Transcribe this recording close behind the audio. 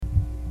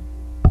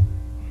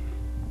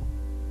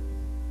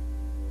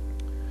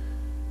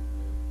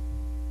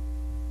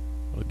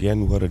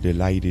Again, what a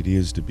delight it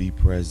is to be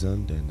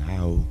present, and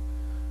how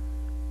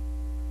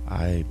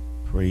I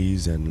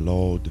praise and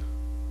laud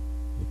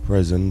the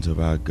presence of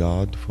our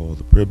God for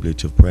the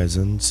privilege of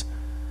presence.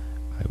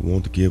 I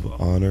want to give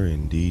honor,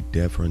 indeed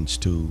deference,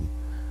 to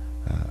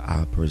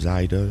our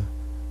presider,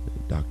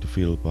 Dr.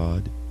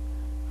 Philpott.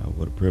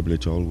 What a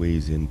privilege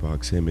always in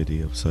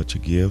proximity of such a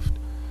gift.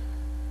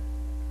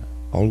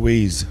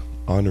 Always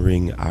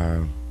honoring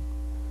our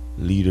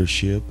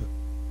leadership,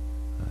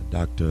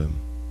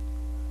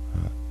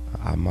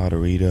 our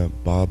moderator,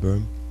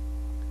 Barbara,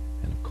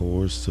 and of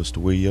course,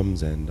 Sister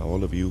Williams, and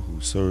all of you who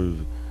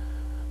serve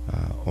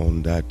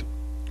on that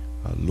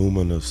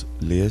luminous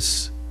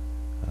list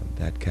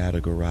that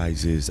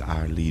categorizes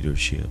our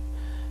leadership.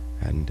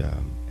 And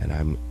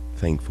I'm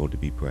thankful to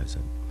be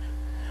present.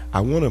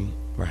 I want to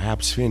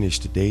perhaps finish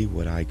today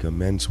what I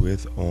commenced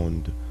with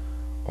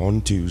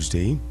on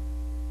Tuesday,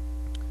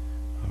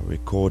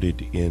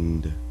 recorded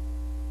in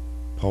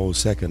Paul's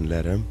second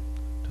letter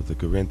to the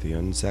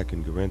Corinthians, 2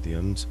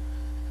 Corinthians.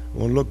 I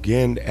want to look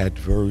again at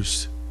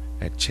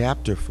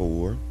chapter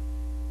 4,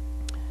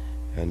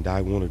 and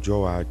I want to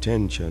draw our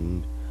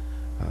attention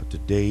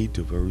today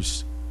to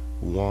verse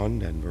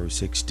 1 and verse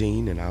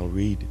 16, and I'll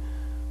read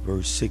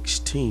verse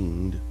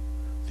 16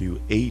 through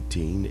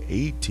 18.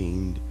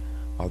 18,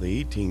 or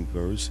the 18th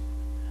verse,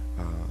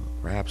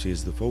 perhaps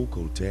is the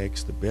focal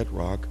text, the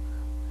bedrock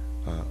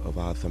of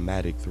our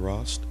thematic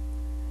thrust,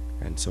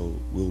 and so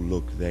we'll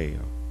look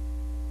there.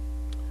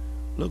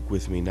 Look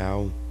with me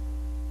now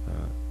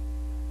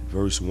at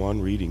verse 1,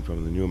 reading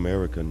from the New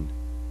American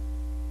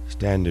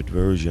Standard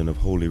Version of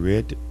Holy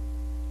Writ.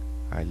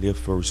 I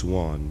lift verse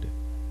 1.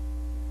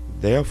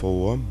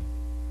 Therefore,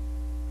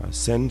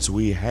 since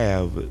we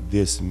have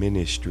this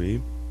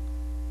ministry,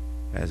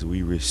 as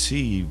we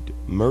received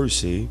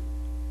mercy,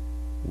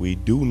 we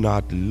do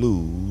not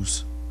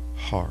lose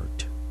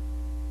heart.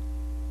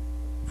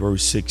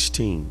 Verse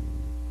 16.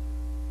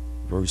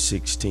 Verse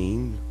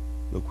 16.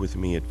 Look with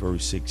me at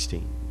verse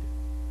 16.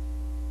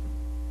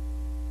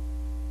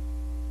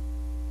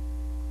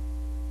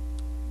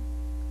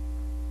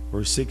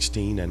 Verse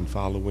 16 and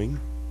following.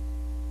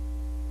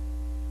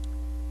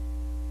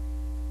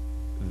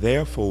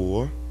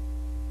 Therefore,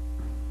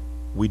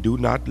 we do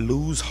not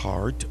lose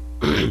heart,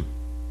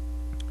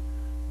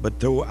 but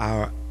though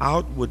our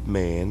outward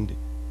man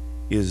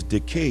is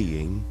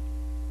decaying,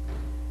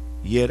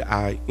 yet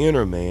our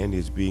inner man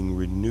is being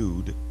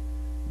renewed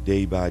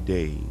day by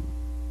day.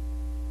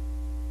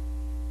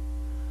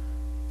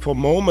 For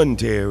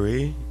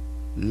momentary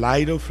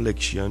light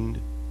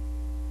affliction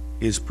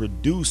is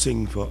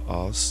producing for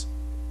us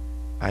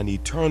an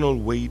eternal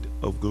weight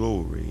of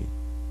glory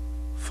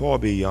far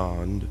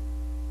beyond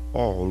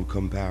all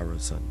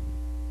comparison.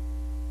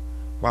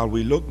 While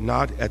we look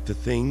not at the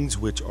things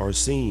which are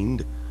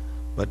seen,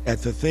 but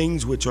at the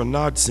things which are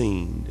not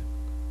seen.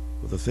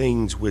 For the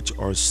things which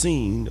are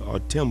seen are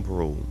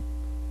temporal,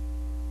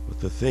 but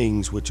the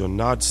things which are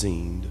not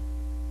seen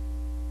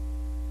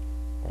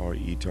are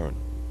eternal.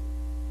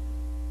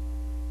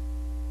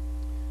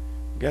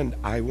 Again,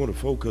 I want to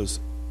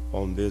focus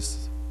on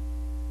this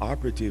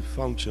operative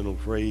functional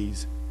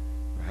phrase,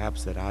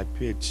 perhaps that I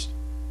pitched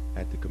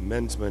at the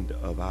commencement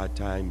of our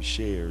time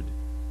shared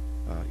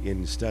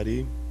in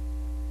study,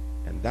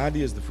 and that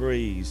is the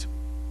phrase,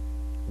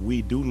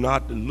 we do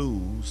not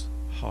lose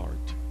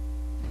heart.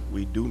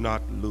 We do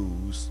not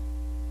lose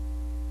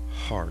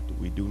heart.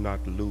 We do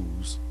not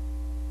lose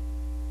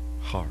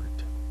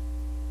heart.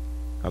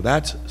 Now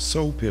that's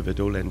so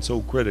pivotal and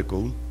so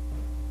critical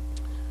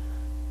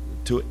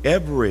to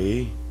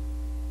every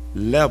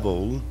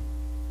level,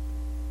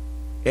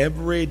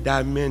 every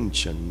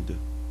dimension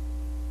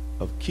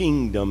of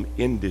kingdom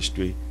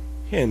industry,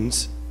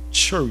 hence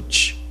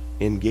church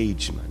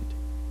engagement.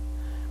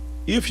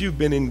 If you've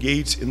been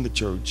engaged in the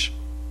church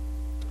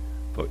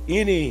for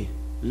any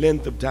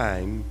length of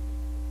time,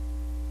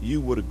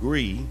 you would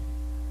agree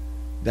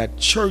that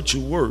church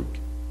work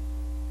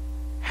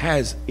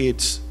has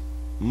its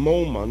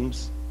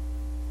moments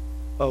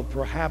of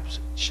perhaps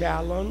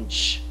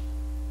challenge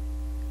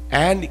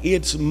and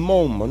its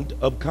moment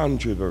of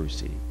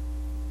controversy.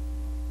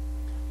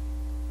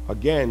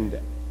 Again,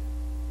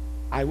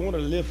 I want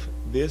to lift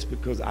this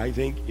because I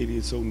think it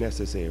is so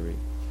necessary.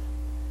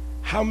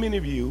 How many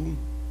of you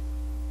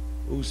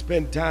who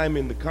spent time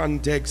in the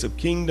context of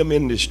kingdom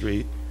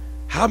industry,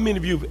 how many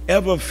of you have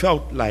ever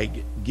felt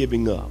like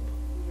giving up?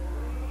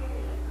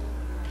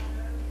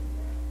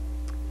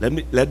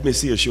 Let me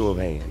see a show of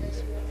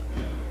hands.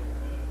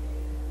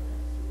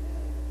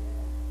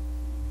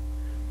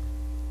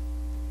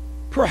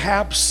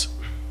 Perhaps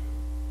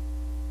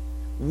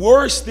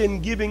worse than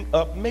giving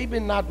up, maybe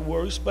not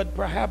worse, but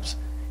perhaps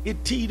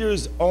it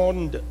teeters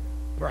on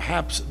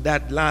perhaps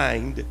that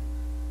line,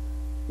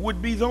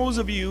 would be those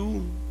of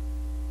you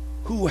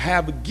who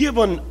have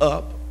given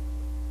up,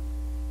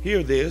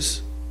 hear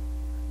this,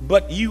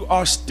 but you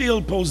are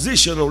still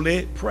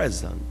positionally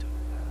present.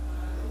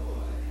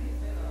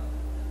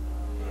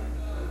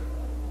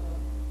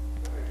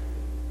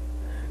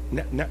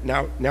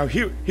 Now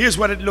here's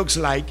what it looks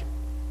like.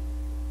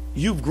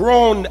 you've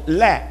grown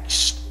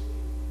lax.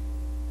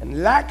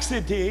 And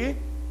laxity,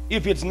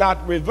 if it's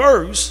not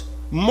reversed,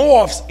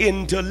 morphs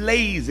into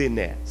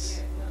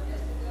laziness.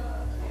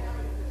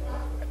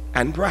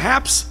 And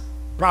perhaps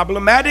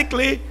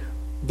problematically,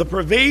 the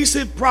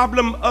pervasive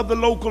problem of the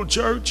local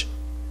church,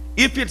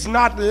 if it's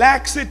not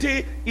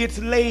laxity, it's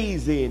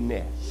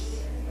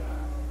laziness.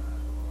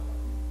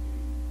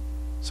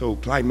 So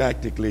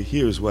climactically,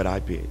 here's what I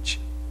pitch.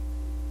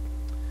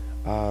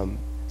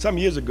 Some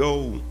years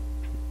ago,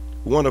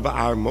 one of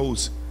our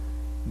most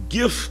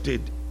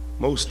gifted,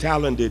 most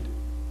talented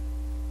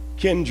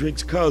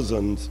Kendrick's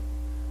cousins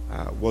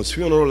was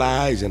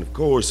funeralized, and of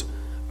course,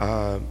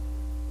 I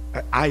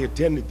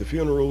attended the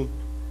funeral,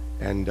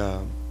 and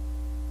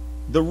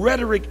the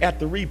rhetoric at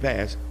the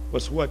repast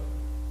was what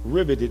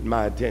riveted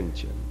my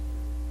attention.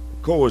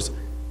 Of course,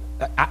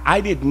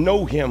 I didn't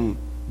know him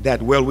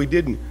that well. We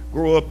didn't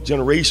grow up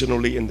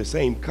generationally in the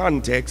same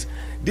context,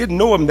 didn't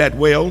know him that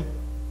well.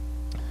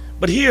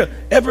 But here,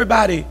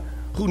 everybody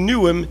who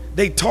knew him,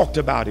 they talked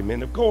about him.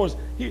 And of course,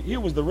 here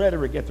was the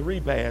rhetoric at the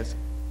repast.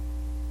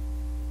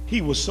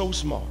 He was so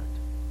smart.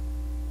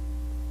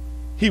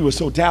 He was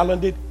so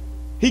talented.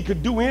 He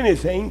could do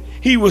anything.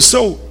 He was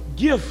so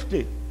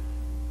gifted.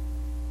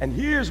 And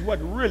here's what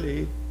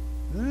really,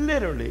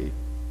 literally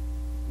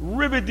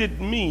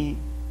riveted me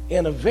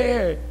in a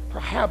very,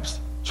 perhaps,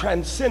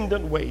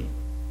 transcendent way,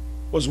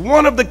 was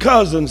one of the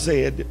cousins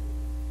said,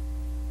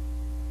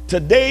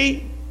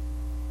 "Today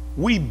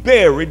we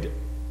buried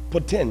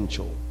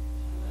potential."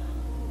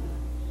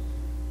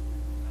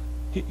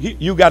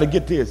 You got to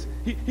get this.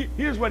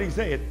 Here's what he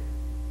said.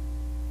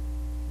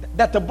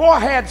 That the boy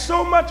had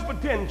so much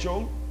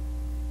potential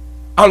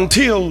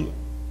until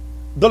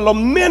the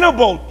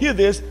lamentable, hear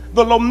this,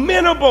 the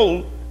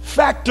lamentable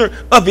factor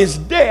of his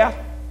death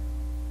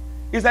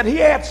is that he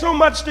had so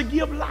much to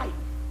give life.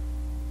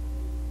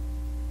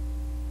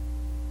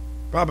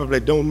 Probably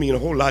don't mean a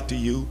whole lot to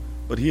you,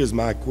 but here's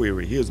my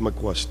query, here's my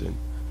question.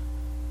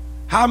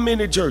 How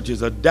many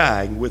churches are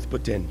dying with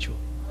potential?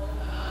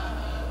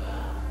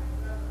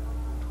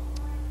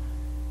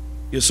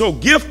 You're so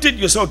gifted,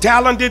 you're so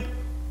talented,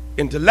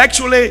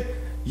 intellectually,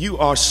 you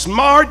are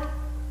smart,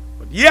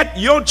 but yet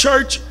your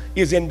church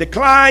is in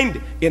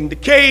decline, in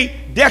decay,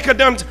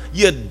 decadence.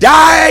 You're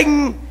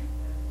dying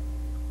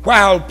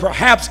while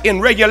perhaps in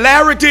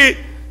regularity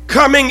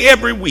coming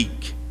every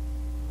week,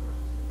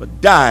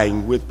 but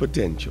dying with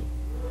potential.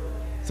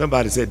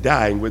 Somebody said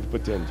dying with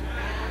potential.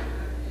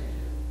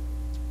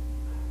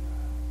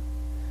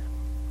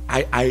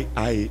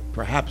 I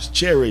perhaps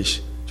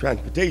cherish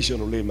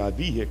transportation only in my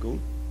vehicle,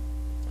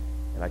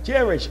 and I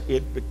cherish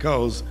it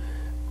because,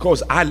 of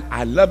course,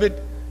 I love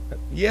it.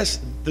 Yes,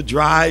 the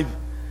drive,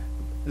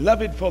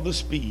 love it for the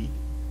speed.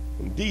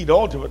 Indeed,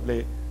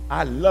 ultimately,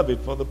 I love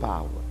it for the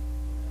power.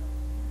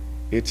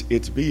 It's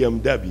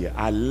BMW.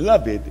 I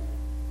love it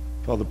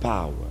for the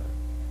power.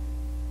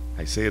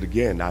 I say it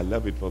again, I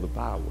love it for the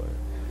power.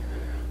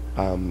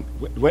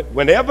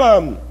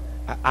 Whenever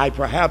I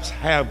perhaps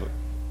have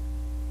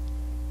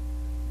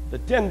the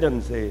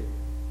tendency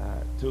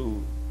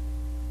to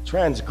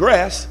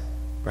transgress,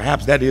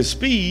 perhaps that is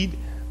speed,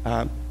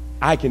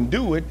 I can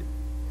do it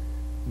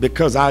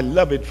because I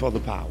love it for the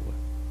power.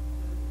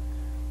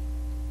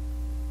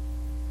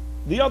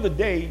 The other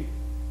day,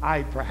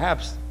 I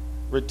perhaps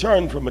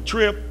returned from a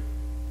trip,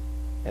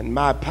 and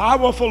my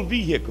powerful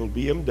vehicle,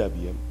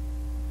 BMW,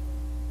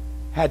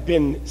 had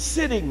been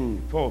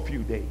sitting for a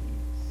few days.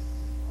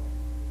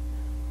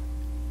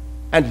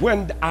 And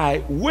when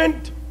I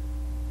went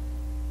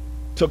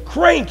to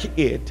crank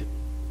it,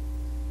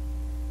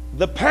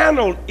 the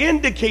panel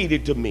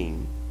indicated to me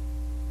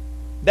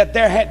that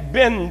there had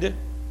been,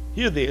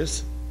 hear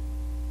this,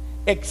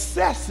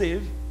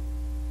 excessive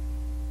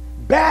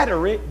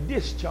battery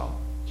discharge.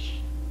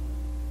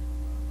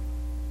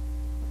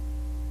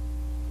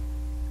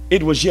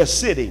 It was just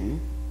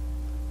sitting.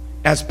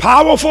 As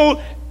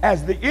powerful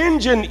as the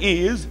engine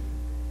is,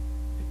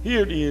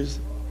 here it is,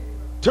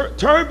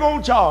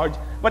 turbocharged,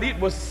 but it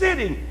was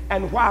sitting.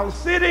 And while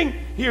sitting,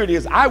 here it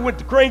is, I went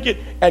to crank it,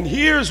 and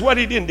here's what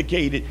it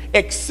indicated: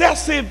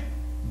 excessive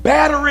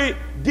battery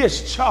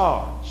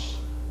discharge.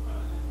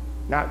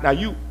 Now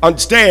you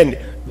understand,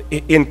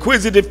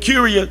 inquisitive,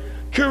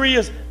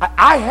 curious.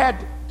 I had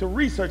to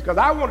research because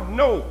I want to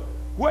know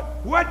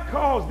what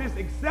caused this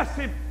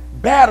excessive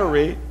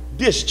battery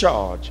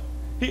discharge.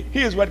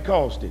 Here's what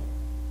caused it: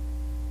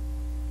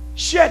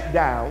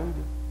 shutdown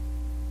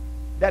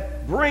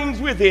that brings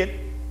with it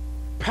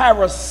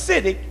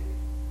parasitic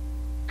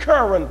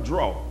current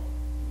draw,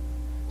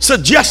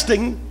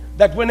 suggesting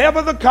that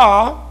whenever the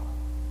car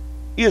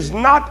is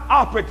not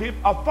operative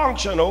or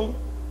functional,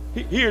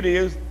 here it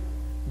is,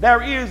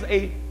 there is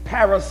a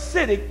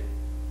parasitic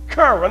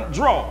current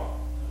draw.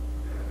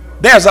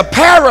 There's a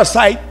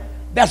parasite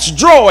that's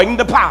drawing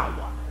the power.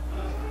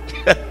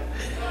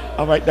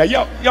 All right, now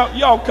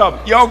y'all come,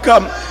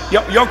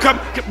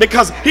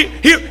 because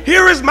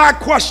here is my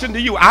question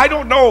to you. I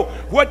don't know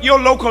what your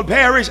local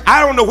parish, I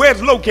don't know where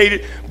it's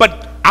located,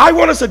 but I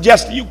want to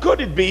suggest to you,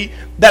 could it be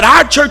that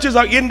our churches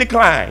are in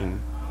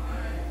decline?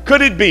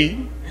 Could it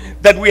be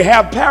that we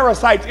have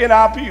parasites in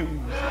our pews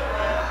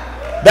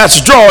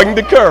that's drawing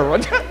the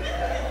current?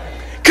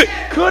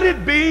 Could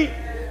it be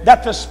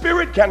that the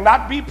Spirit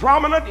cannot be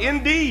prominent?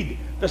 Indeed,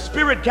 the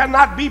Spirit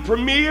cannot be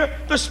premier.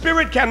 The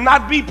Spirit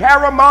cannot be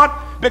paramount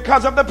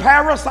because of the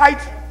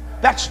parasites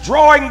that's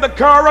drawing the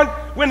current.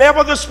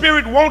 Whenever the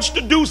Spirit wants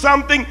to do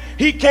something,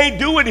 he can't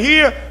do it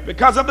here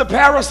because of the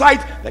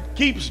parasites that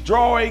keeps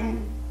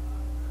drawing.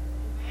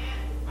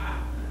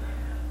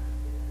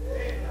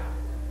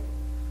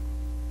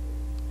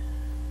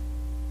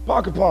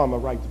 Parker Palmer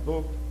writes a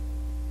book,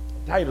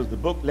 titles the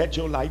book, Let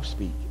Your Life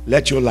Speak.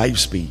 Let Your Life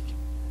Speak.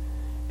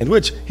 In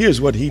which,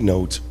 here's what he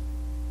notes.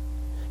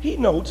 He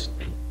notes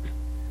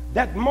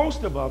that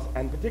most of us,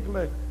 and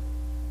particularly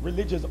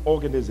religious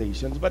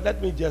organizations, but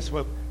let me just,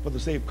 for the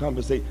sake of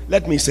conversation,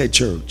 let me say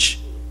church.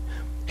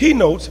 He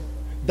notes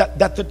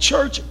that the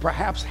church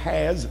perhaps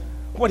has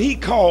what he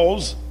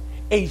calls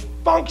a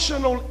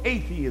functional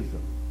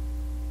atheism.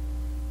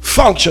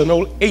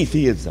 Functional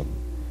atheism.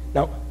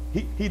 Now,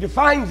 he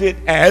defines it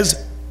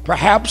as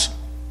perhaps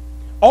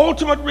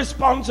ultimate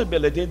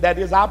responsibility, that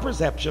is our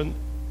perception,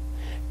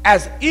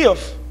 as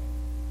if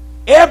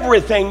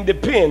everything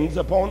depends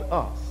upon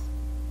us.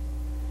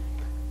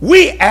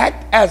 We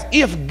act as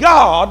if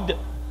God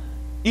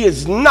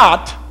is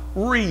not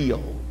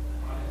real.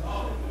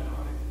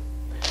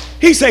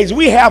 He says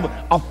we have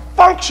a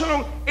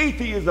functional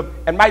atheism.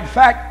 And matter of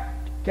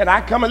fact, can I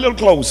come a little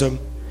closer?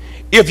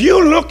 If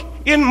you look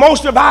in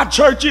most of our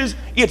churches,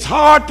 it's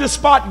hard to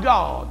spot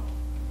God.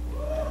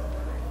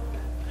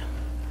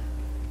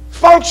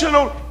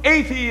 Functional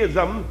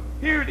atheism,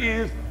 here it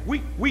is.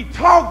 We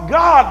talk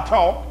God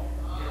talk,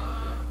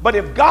 but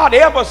if God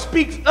ever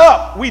speaks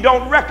up, we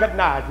don't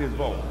recognize his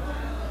voice.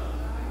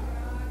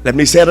 Let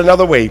me say it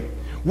another way.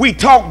 We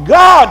talk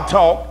God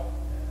talk,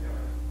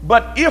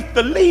 but if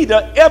the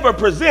leader ever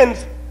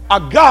presents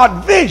a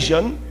God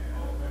vision,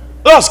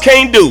 us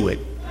can't do it.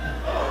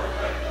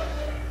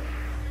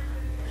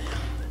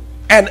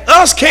 And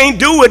us can't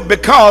do it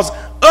because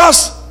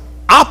us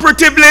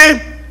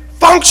operatively,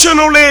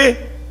 functionally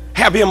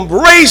have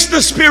embraced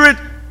the spirit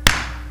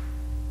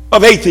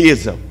of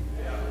atheism,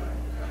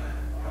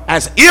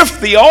 as if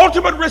the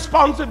ultimate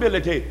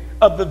responsibility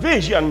of the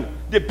vision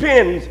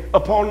depends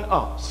upon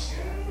us.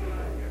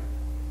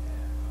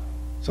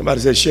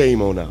 Somebody says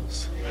shame on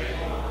us.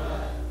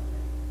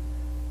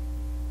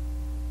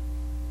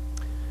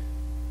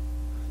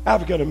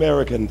 African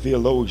American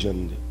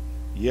theologian,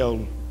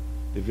 Yale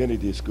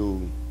Divinity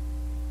School,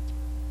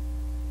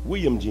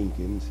 William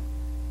Jenkins.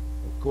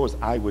 Of course,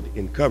 I would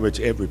encourage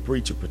every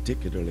preacher,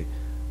 particularly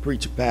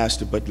preacher,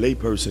 pastor, but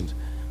laypersons.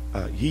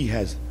 He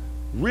has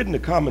written a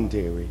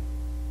commentary,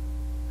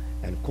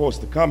 and of course,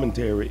 the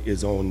commentary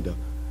is on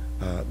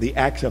the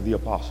Acts of the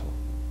Apostles.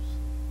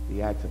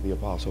 The Acts of the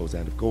Apostles,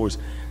 and of course,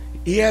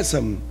 he has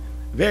some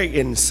very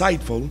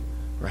insightful,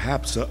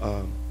 perhaps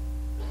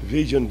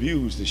vision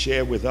views to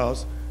share with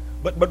us.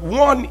 But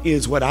one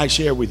is what I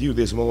share with you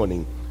this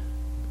morning,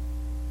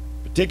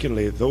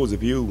 particularly those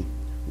of you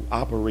who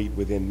operate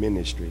within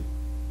ministry.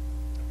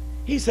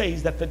 He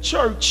says that the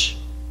church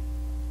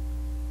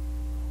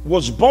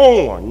was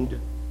born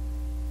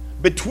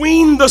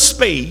between the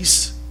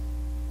space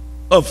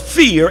of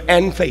fear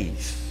and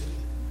faith.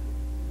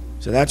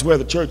 So that's where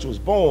the church was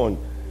born,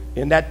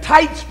 in that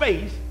tight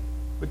space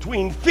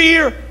between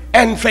fear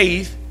and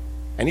faith.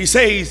 And he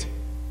says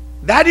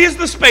that is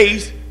the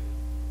space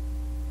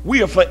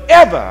we are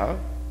forever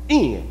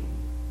in.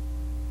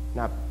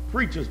 Now,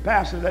 preachers,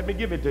 pastors, let me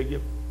give it to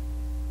you.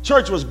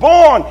 Church was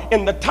born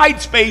in the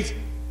tight space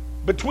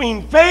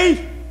between faith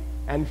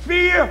and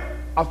fear,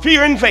 or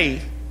fear and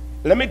faith.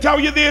 Let me tell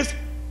you this,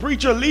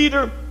 preacher,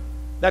 leader,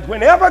 that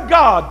whenever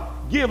God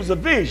gives a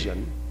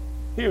vision,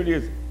 here it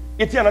is,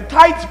 it's in a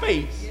tight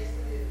space.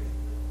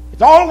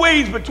 It's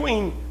always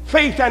between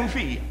faith and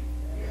fear.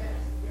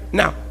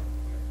 Now,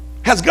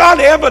 has God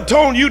ever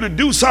told you to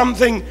do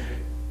something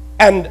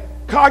and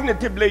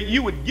cognitively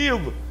you would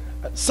give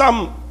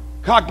some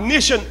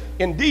cognition,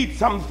 indeed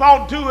some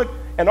thought to it,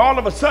 and all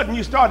of a sudden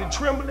you started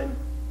trembling?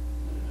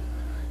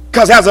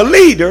 Because as a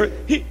leader,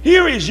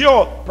 here is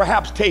your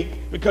perhaps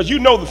take, because you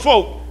know the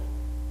folk,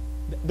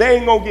 they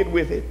ain't gonna get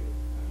with it.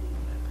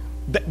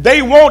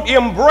 They won't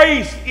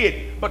embrace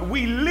it. But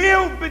we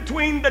live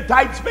between the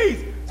tight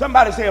space.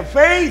 Somebody say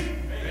faith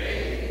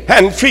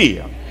and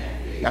fear.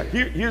 Now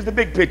here's the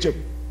big picture.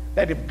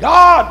 That if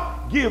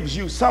God gives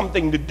you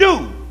something to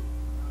do,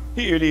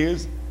 here it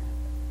is,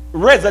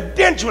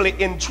 residentially,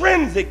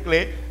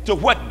 intrinsically to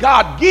what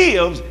God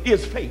gives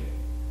is faith.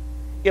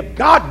 If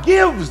God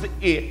gives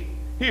it,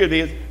 here it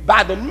is,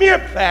 by the mere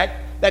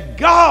fact that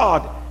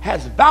God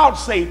has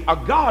vouchsafed or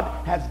God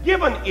has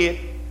given it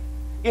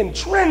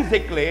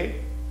intrinsically,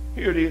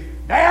 here it is,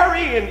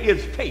 therein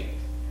is faith.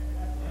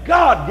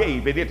 God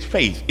gave it, it's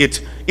faith.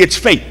 It's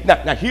faith.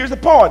 Now here's the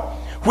point.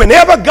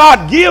 Whenever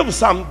God gives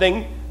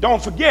something,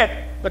 don't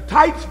forget the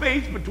tight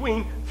space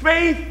between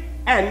faith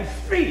and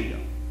fear.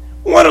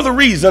 One of the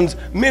reasons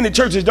many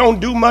churches don't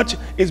do much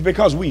is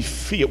because we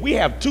fear. We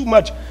have too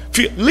much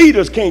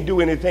Leaders can't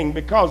do anything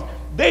because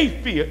they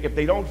fear. If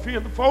they don't fear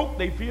the folk,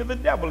 they fear the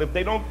devil. If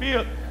they don't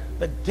fear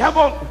the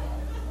devil,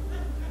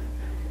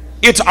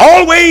 it's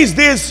always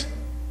this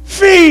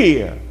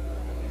fear.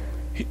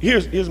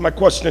 Here's my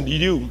question to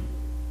you.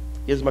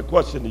 Here's my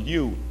question to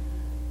you.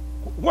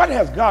 What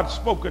has God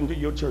spoken to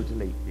your church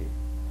lately?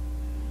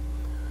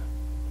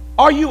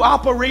 Are you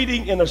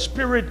operating in a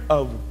spirit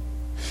of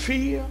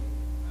fear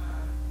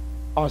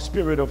or a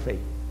spirit of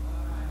faith?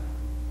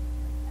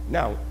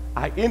 Now,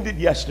 I ended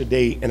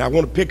yesterday, and I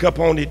want to pick up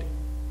on it,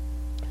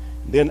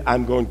 then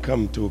I'm going to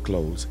come to a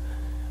close.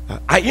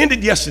 I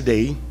ended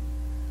yesterday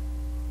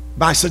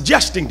by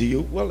suggesting to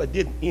you, well, it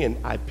didn't end,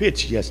 I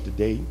pitched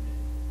yesterday,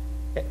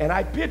 and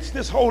I pitched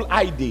this whole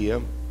idea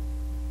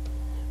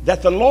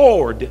that the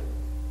Lord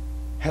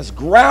has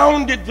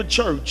grounded the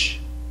church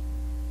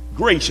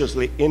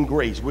graciously in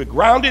grace. We're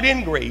grounded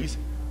in grace,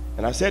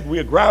 and I said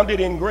we're grounded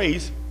in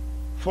grace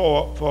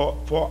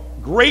for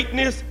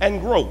greatness and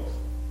growth.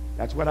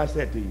 That's what I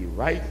said to you,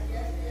 right?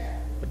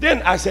 But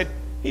then I said,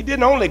 he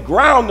didn't only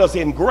ground us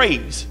in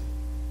grace,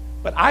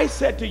 but I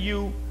said to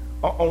you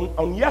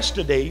on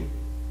yesterday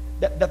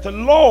that the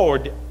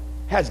Lord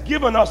has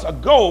given us a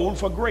goal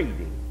for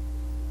grading.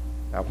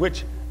 Now,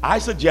 which I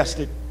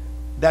suggested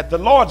that the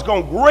Lord's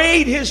going to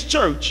grade his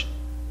church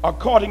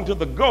according to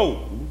the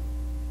goal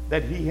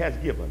that he has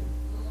given.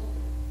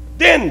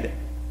 Then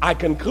I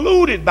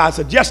concluded by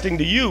suggesting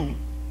to you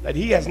that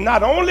he has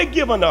not only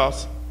given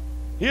us,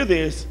 hear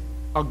this,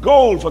 a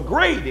goal for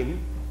grading,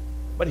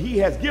 but he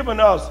has given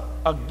us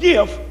a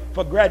gift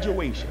for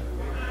graduation.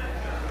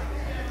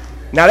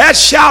 Now that's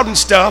shouting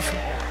stuff,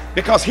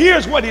 because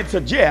here's what it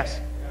suggests: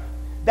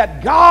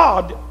 that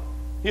God,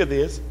 hear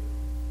this,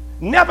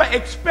 never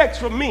expects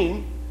from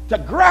me to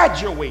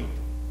graduate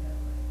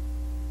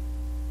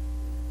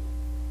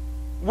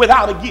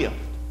without a gift.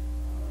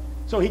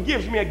 So he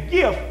gives me a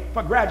gift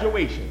for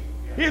graduation.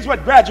 Here's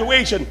what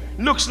graduation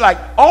looks like.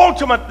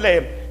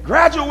 Ultimately,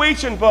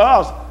 graduation for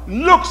us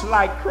looks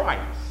like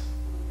Christ.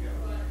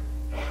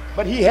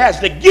 But he has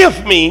to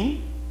gift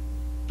me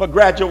for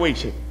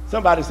graduation.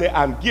 Somebody say,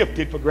 I'm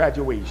gifted for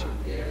graduation.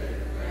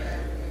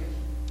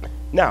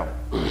 Now,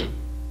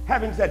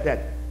 having said that,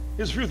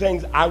 there's a few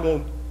things I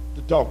want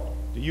to talk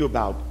to you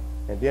about,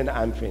 and then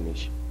I'm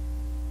finished.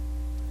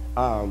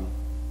 One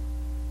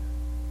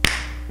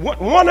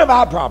of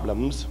our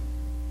problems,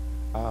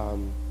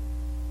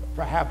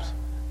 perhaps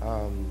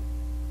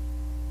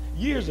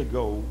years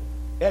ago,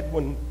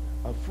 Edwin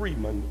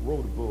Friedman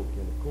wrote a book,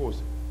 and of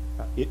course,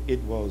 it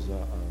was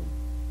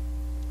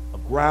a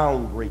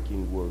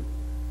groundbreaking work,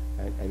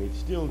 and it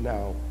still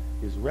now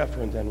is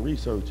referenced and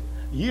researched.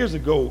 Years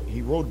ago,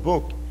 he wrote a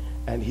book,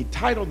 and he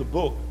titled the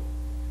book,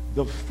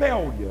 The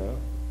Failure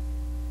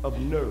of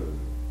Nerve.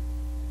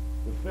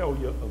 The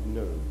Failure of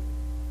Nerve.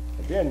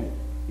 And then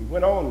he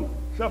went on,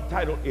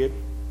 subtitled it,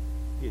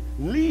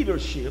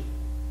 Leadership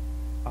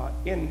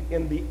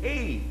in the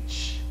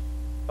Age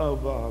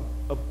of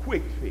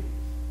Quick Fix,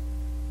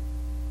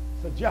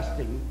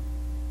 suggesting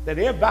that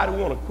everybody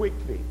want a quick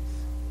fix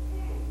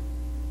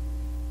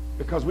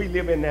because we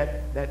live in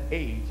that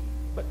age.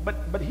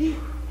 But he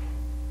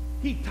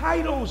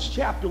titles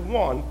chapter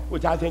 1,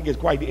 which I think is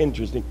quite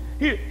interesting.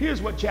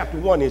 Here's what chapter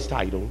 1 is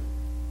titled.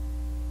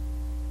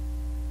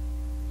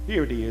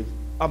 Here it is: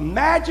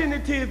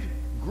 Imaginative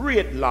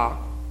Gridlock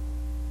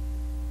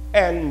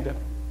and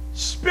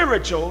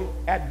Spiritual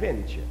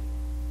Adventure.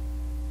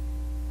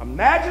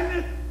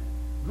 Imaginative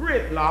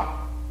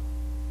gridlock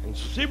and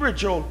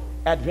spiritual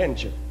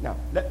adventure. Now,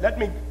 let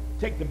me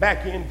take the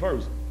back end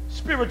first.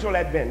 Spiritual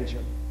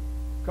adventure.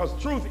 Because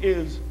truth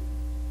is,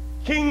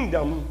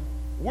 kingdom,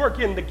 work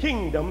in the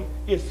kingdom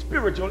is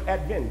spiritual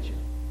adventure.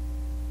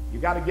 You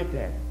got to get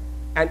that.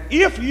 And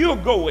if you're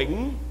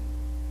going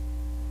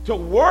to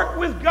work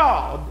with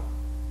God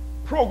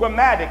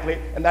programmatically,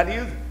 and that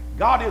is,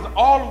 God is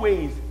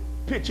always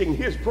pitching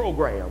his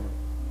program.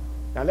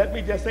 Now, let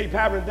me just say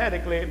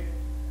parenthetically,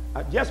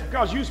 just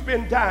because you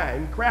spend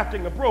time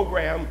crafting a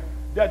program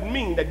doesn't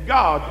mean that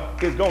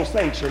God is going to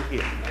sanction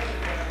it.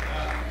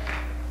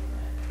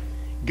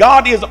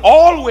 God is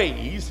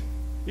always,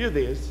 hear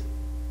this,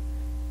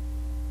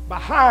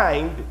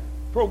 behind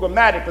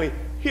programmatically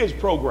his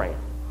program.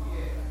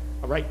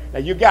 All right? Now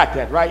you got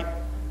that, right?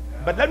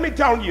 But let me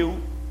tell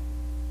you,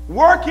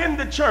 work in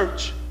the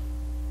church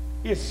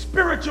is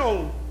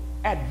spiritual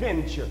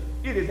adventure.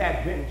 It is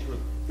adventurous.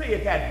 Say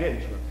it's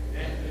adventurous.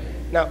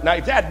 Now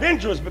it's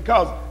adventurous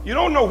because you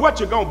don't know what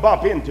you're going to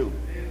bump into.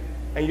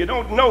 And you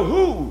don't know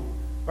who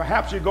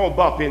perhaps you're going to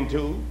bump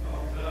into.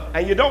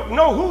 And you don't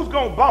know who's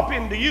going to bump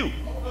into you.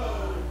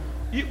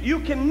 You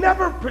can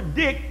never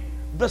predict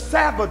the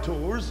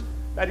saboteurs,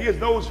 that is,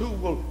 those who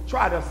will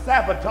try to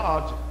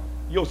sabotage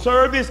your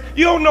service.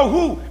 You don't know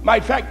who.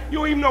 Matter of fact, you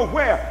don't even know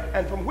where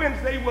and from whence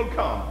they will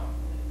come.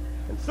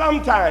 And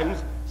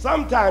sometimes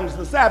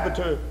the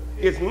saboteur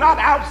is not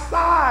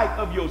outside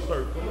of your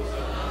circle.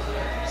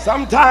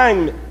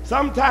 Sometimes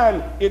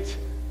it's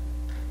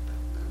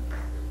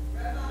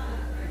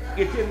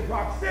in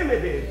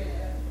proximity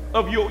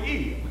of your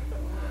ear.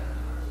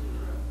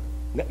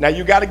 Now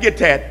you got to get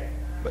that.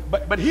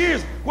 But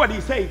here's what he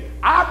says.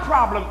 Our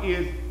problem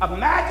is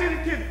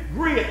imaginative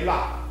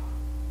gridlock.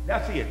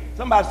 That's it.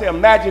 Somebody say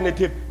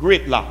imaginative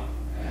gridlock.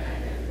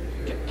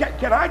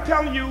 Can I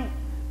tell you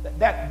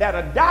that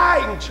a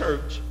dying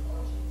church,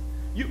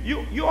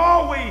 you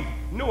always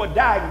know a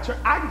dying church.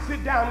 I can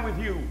sit down with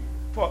you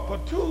for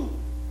 2,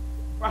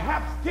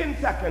 perhaps 10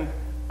 seconds,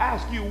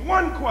 ask you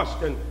one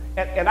question,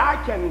 and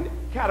I can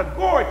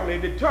categorically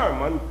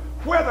determine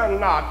whether or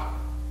not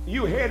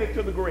you headed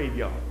to the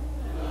graveyard.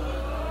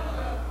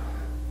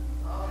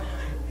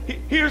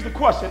 Here's the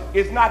question.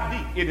 It's not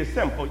deep. It is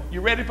simple.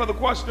 You ready for the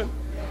question?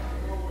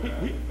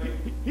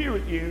 Here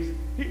it is.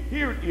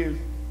 Here it is.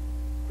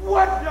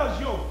 What does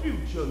your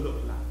future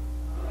look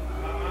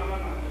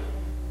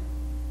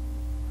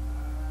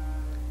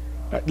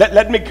like?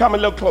 Let me come a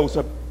little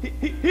closer.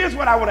 Here's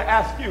what I want to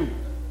ask you.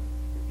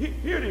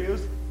 Here it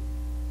is.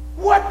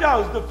 What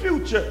does the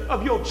future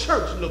of your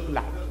church look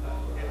like?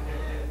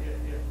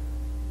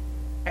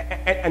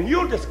 And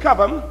you'll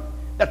discover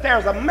that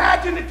there's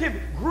imaginative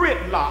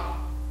gridlock,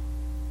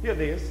 hear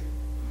this,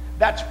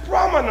 that's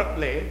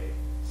prominently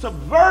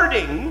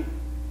subverting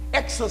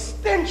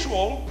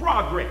existential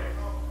progress.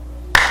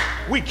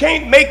 We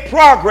can't make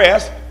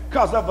progress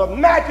because of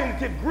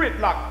imaginative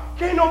gridlock.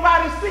 Can't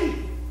nobody see.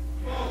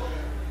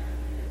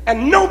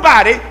 And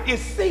nobody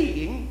is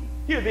seeing,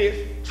 hear this,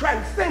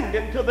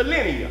 transcendent to the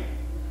linear.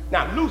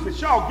 Now, Lucy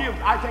Shaw gives,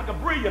 I think, a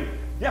brilliant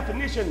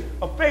definition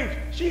of faith.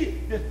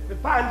 She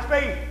defines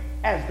faith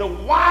as the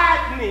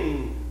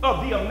widening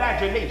of the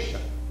imagination.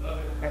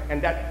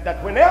 And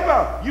that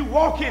whenever you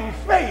walk in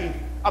faith,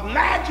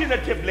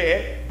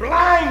 imaginatively,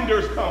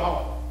 blinders come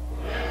off.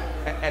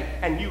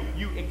 And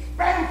you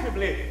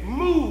expansively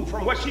move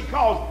from what she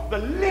calls the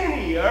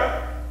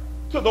linear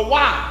to the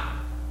wide,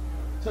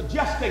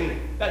 suggesting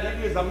that it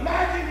is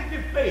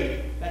imaginative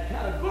faith that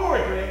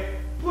categorically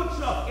puts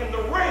us in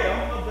the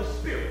realm of the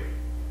spirit.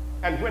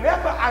 And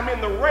whenever I'm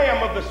in the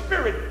realm of the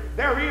spirit,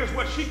 there is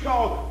what she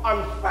calls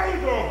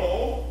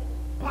unfavorable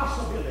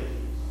possibilities.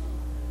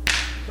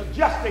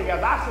 Suggesting,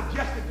 as I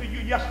suggested to you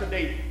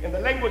yesterday in the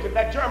language of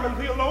that German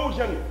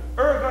theologian,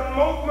 Jürgen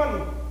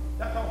Moltmann,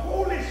 that the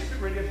Holy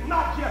Spirit is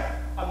not just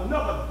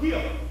another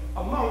gift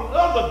among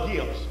other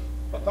gifts,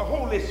 but the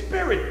Holy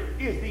Spirit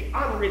is the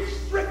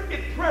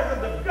unrestricted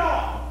presence of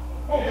God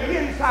on the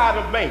inside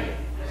of man.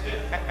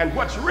 And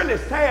what's really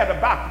sad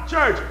about the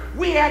church,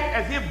 we act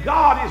as if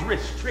God is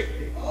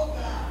restricted.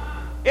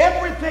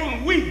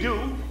 Everything we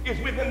do is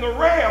within the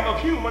realm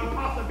of human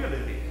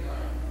possibility.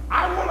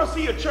 I want to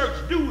see a church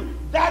do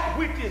that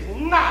which is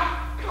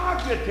not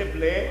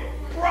cognitively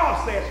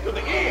processed to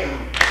the end,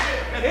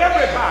 that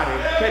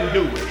everybody can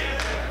do it.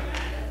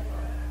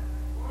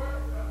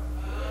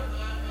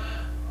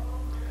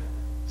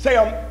 Say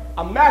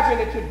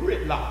imaginative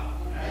gridlock.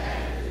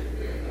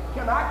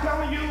 Can I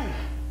tell you,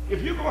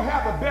 if you're going to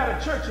have a better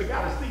church, you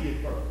got to see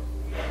it first.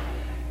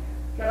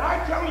 Can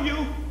I tell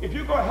you, if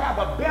you're going to have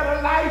a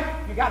better life,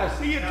 you got to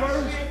see it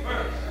first?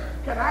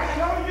 Can I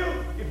tell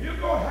you, if you're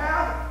going to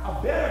have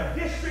a better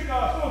district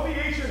or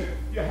association,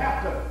 you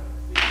have to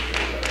see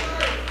it.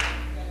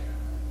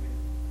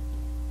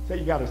 Say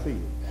you got to see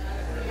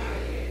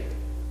it.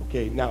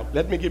 Okay, now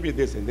let me give you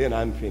this and then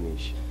I'm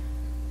finished.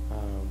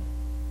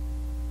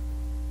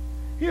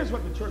 Here's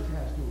what the church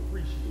has to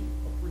appreciate.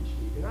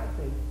 And I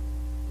think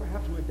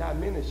perhaps we're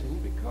diminishing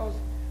because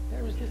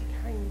there is this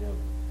kind of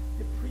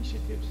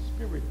depreciative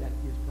spirit that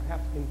is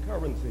perhaps in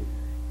currency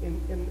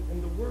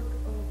in the work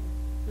of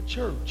the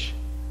church.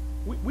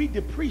 We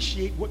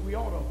depreciate what we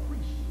ought to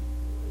appreciate.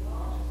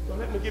 So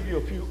let me give you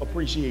a few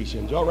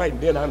appreciations, all right, and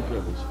then I'm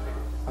finished.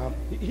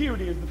 Here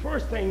it is. The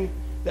first thing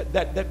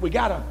that we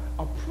got to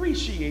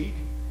appreciate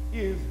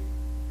is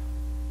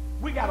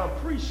we got to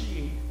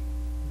appreciate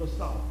the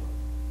sovereign.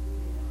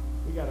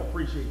 We got to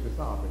appreciate the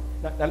sovereign.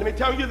 Now let me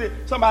tell you that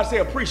somebody say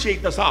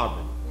appreciate the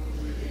sovereign.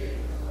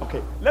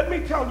 Okay, let me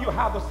tell you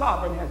how the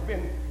sovereign has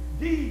been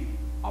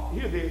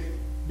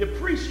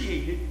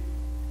depreciated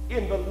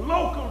in the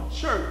local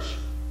church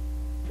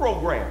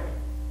program.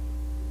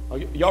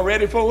 Y'all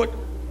ready for it?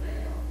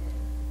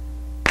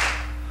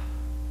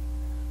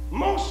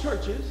 Most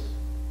churches,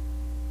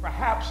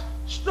 perhaps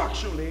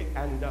structurally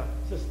and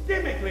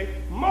systemically,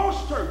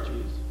 most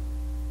churches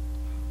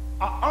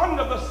are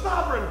under the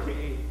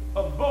sovereignty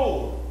of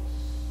boards.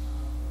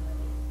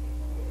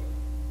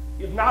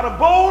 If not a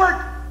board,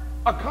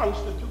 a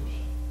constitution.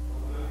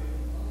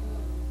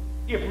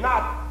 If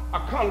not a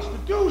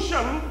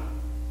constitution,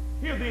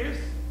 hear this,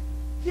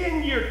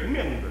 tenured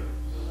members.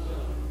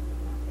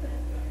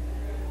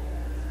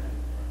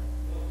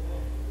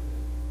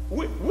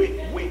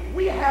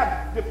 We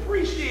have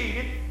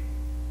depreciated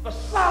the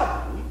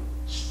sovereign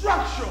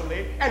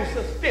structurally and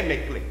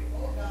systemically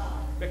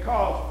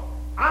because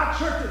our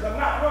churches are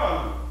not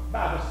run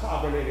by the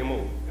sovereign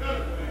anymore.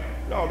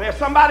 No, there's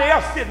somebody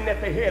else sitting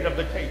at the head of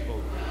the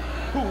table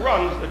who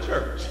runs the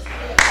church.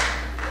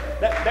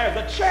 There's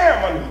a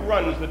chairman who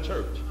runs the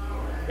church.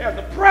 There's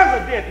a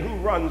president who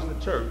runs the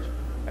church.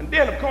 And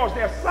then, of course,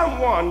 there's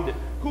someone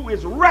who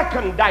is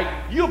recondite.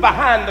 You're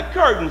behind the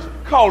curtains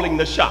calling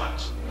the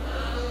shots.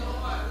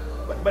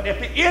 But at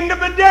the end of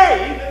the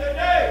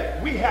day,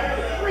 we have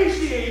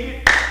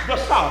depreciated the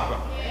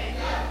sovereign.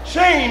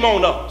 Shame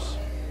on us.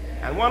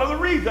 And one of the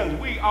reasons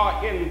we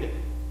are in,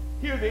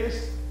 hear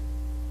this,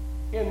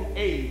 in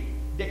a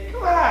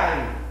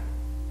decline,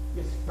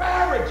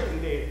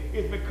 disparaging there,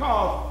 is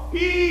because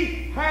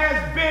he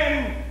has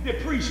been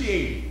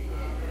depreciated.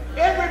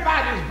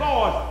 Everybody's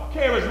voice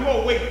carries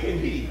more weight than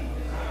he.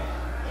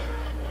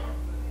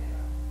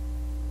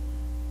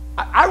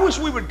 I wish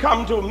we would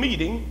come to a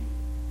meeting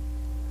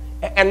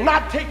and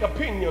not take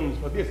opinions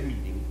for this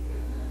meeting.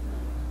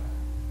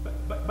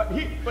 But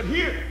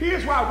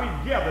here's why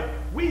we gathered.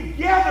 We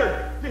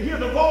gathered to hear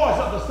the voice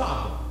of the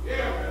sovereign.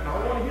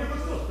 I want to hear the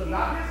sister,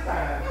 not this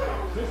time.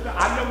 Sister,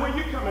 I know where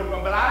you're coming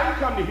from, but I ain't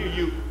come to hear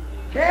you.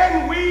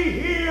 Can we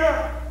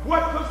hear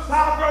what the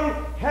sovereign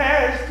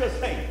has to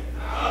say?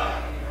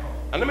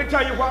 And let me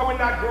tell you why we're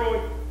not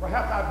growing.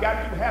 Perhaps I've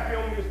got you happy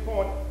on this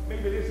point.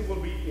 Maybe this will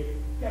be it.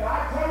 Can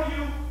I tell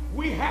you,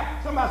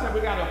 somebody said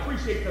we got to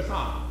appreciate the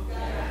sovereign.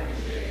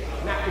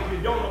 Now, if you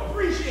don't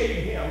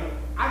appreciate him,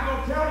 I'm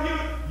going to tell you,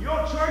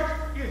 your church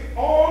is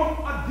on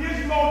a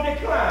dismal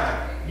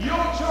decline.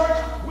 Your church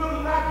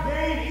will not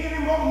gain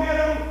any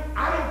momentum.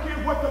 I don't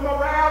care what the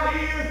morale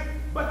is,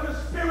 but the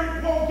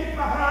spirit won't get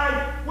behind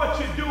what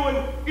you're doing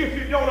if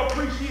you don't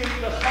appreciate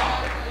the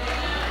sovereign.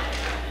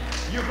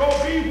 You're going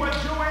to be what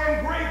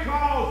Joanne Gray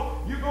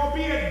calls, you're going to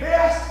be at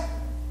best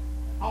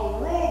a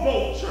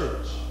rowboat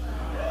church,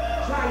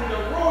 trying to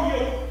row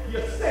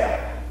yourself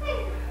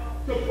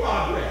to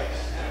progress.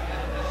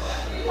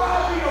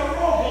 Why be a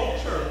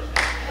rowboat church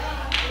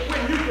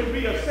when you can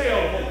be a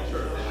sailboat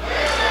church?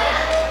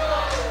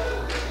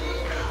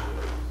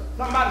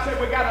 Somebody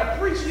said we got to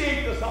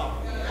appreciate the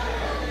sovereign.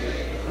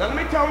 Now let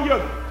me tell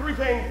you three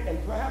things,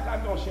 and perhaps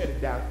I'm going to shut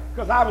it down,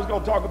 because I was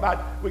going to talk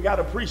about we got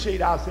to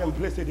appreciate our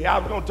simplicity. I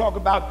was going to talk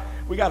about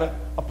we got to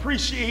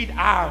appreciate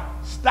our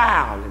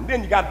style, and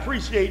then you got to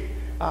appreciate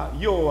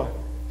your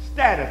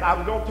status. I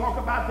was going to talk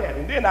about that,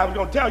 and then I was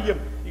going to tell you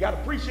you got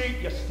to appreciate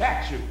your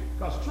stature,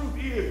 because truth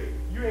is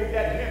you ain't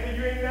that heavy,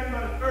 you ain't nothing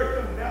but an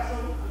earthen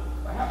vessel,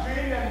 perhaps you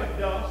ain't nothing but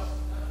dust.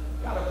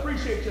 You got to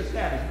appreciate your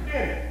status. But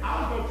then I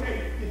was going to tell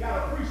you you got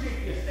to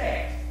appreciate your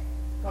stats,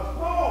 because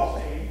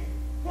Paul says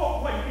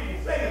folk wasn't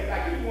getting saved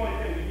like he wanted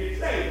them to get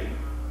saved,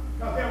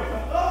 because there were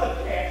some other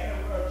cats that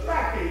were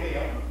attracting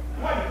them,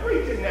 wasn't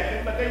preaching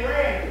nothing, but they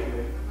ran to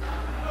him.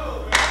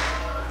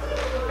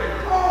 And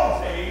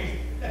Paul says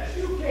that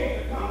you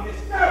can't become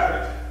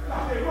discouraged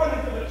because they run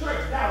into the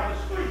church down the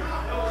street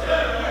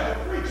where the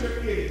preacher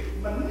is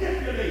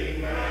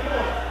manipulating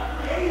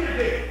and created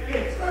it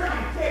in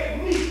certain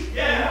techniques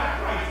that are not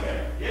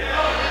Christ-centered.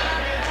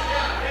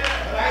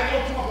 But I ain't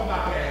gonna talk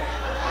about that.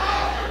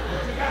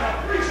 But you gotta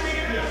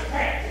appreciate your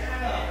stats.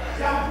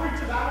 Some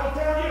preachers, I don't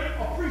tell you,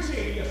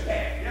 appreciate your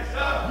stats. Yes,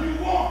 sir. You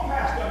walk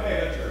past a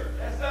mega church.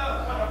 Yes, sir.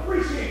 But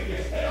appreciate your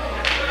stats.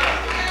 Yes, sir.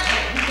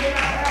 You may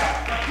not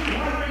have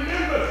 200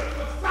 members,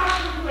 but stop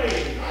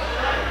complaining.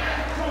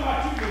 So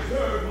much you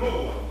deserve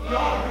more. You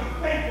ought to be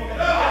thankful that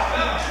God's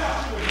going to trust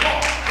you with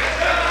more.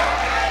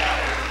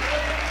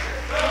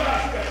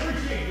 Somebody should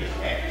appreciate your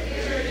stats.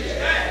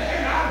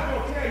 And I was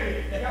going to tell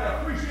you, you got to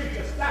appreciate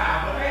your style,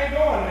 but I ain't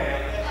going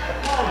there.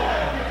 Paul got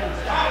a different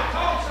style.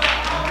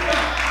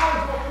 I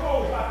was going to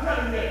close by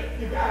telling you,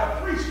 you got to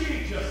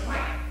appreciate your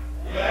sight.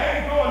 But I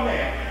ain't going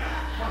there.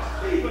 Because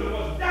Stephen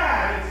was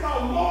dying and saw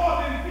more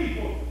than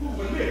people who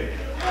were living.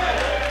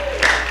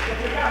 But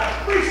you got to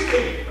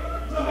appreciate,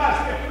 somebody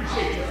say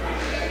appreciate your sight.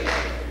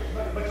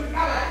 But you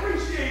got to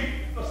appreciate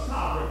the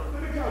sovereign.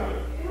 Let me tell you,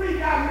 3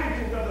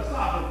 dimensions of the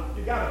sovereign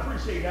you got to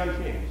appreciate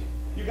unfinished.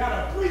 You got to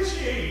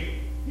appreciate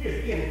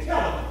his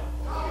intelligence.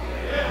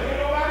 Ain't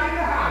nobody in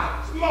the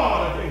house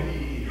smarter than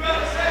he is.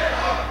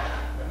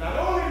 But not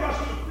only must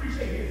you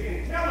appreciate his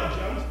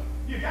intelligence,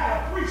 you got to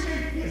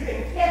appreciate his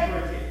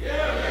integrity.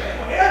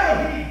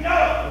 Whatever he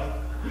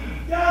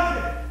does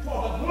it for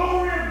the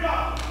glory of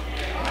God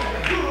and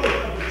the good of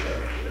the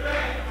church.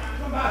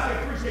 Somebody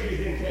say appreciate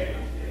his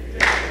integrity.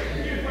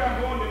 Here's where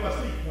I'm going in my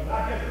seat, because I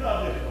just love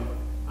this one.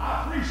 I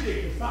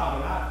appreciate the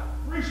sovereign. I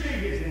appreciate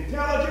his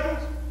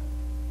intelligence.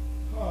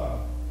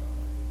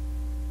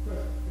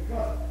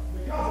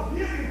 Because of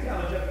his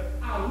intelligence,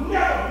 I'll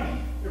never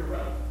be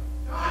irrelevant.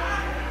 I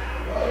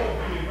won't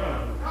be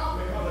irrelevant.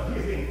 Because of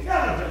his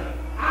intelligence,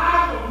 I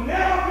will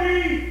never be.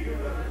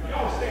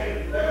 Y'all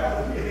say,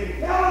 because of his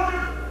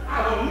intelligence, I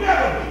will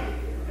never be.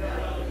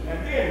 And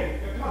then,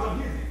 because of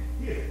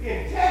his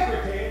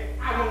integrity,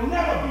 I will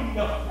never be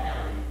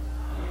nefarious.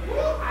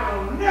 I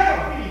will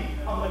never be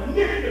a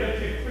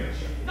manipulative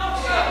preacher. No,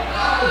 sir.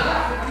 I will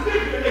have to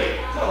manipulate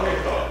for his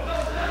God.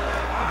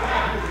 I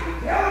got his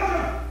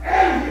intelligence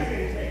and his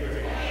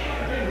integrity.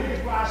 And then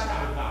here's why I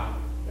shout about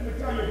it. Let me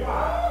tell you why.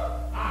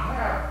 I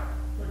have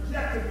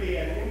projected me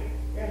and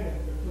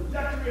the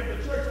trajectory of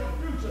the church on the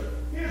future.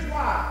 Here's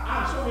why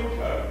I'm so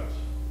encouraged.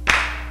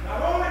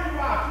 Not only do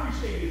I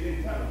appreciate his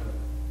intelligence,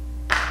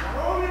 not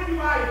only do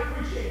I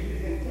appreciate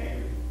his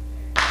integrity,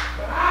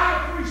 but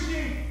I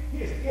appreciate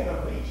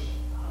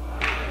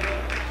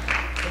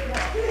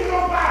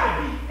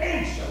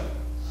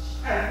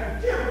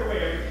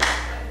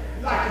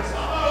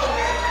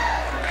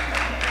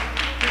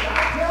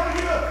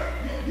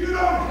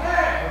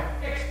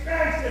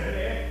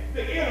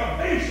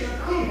nation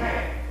he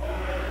had.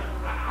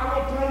 I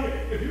will tell you,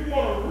 if you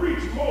want to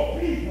reach more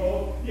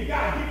people, you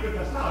got to get with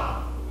the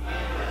Psalm.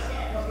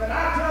 Because when I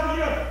tell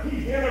you,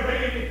 he's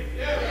innovative.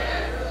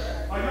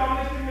 Are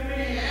y'all listening to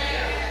me?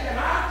 And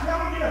I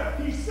tell you,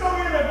 he's so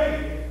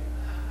innovative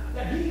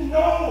that he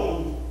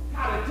knows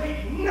how to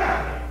take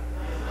nothing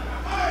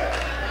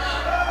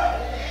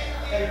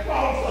and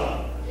call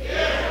something.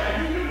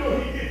 And you know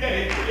he did that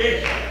in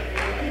creation.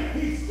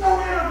 He's so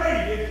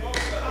innovative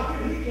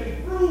until he can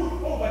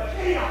brood over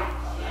chaos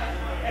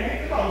and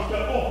it comes to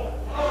order.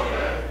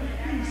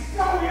 He's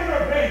so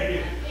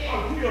innovative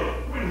until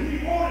when he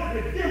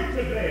wanted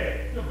redemption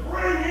there to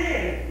bring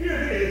in, here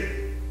it is,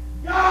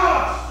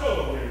 God's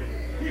story.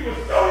 He was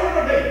so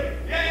innovative.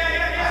 I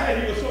said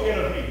he was so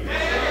innovative.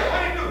 What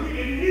did he do? He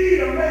didn't need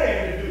a man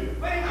to do it.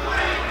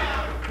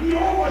 He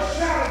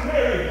overshadowed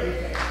Mary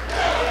himself.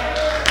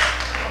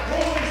 The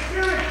Holy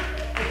Spirit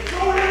is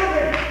so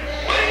innovative.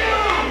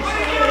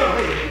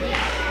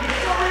 He's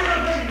so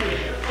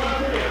innovative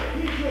until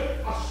he could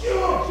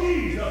assure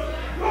Jesus,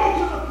 go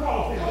to the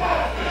cross and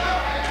die.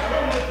 And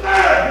on the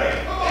third day,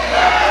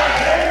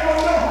 they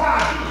don't know how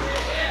I do it.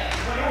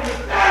 But on the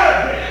third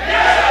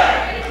day,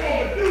 before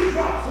the dew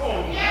drops on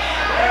me,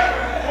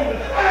 on the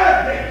third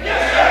day,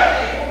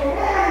 before the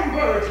morning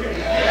bird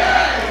came,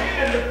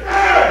 and the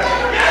third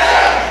day,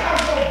 I'm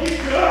going to get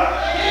you up.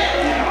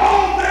 And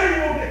all they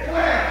will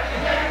declare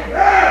that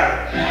there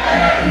is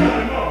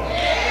nothing more.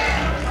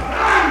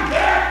 I'm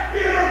that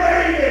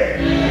innovative.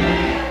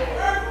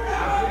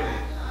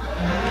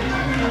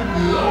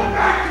 Go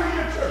back to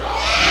your church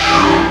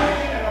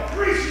and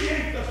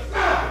appreciate the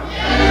sound.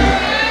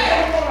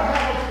 I'm going to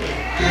have a fit.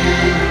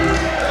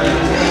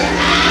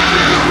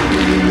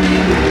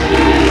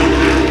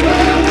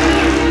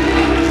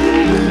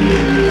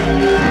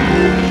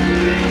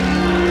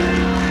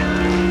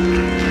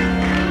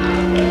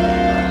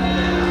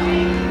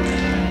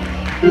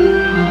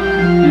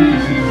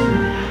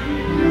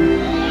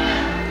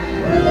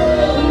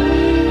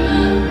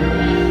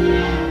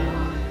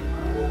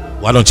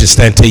 Why don't you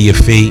stand to your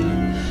feet?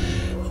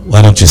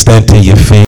 Why don't you stand to your feet?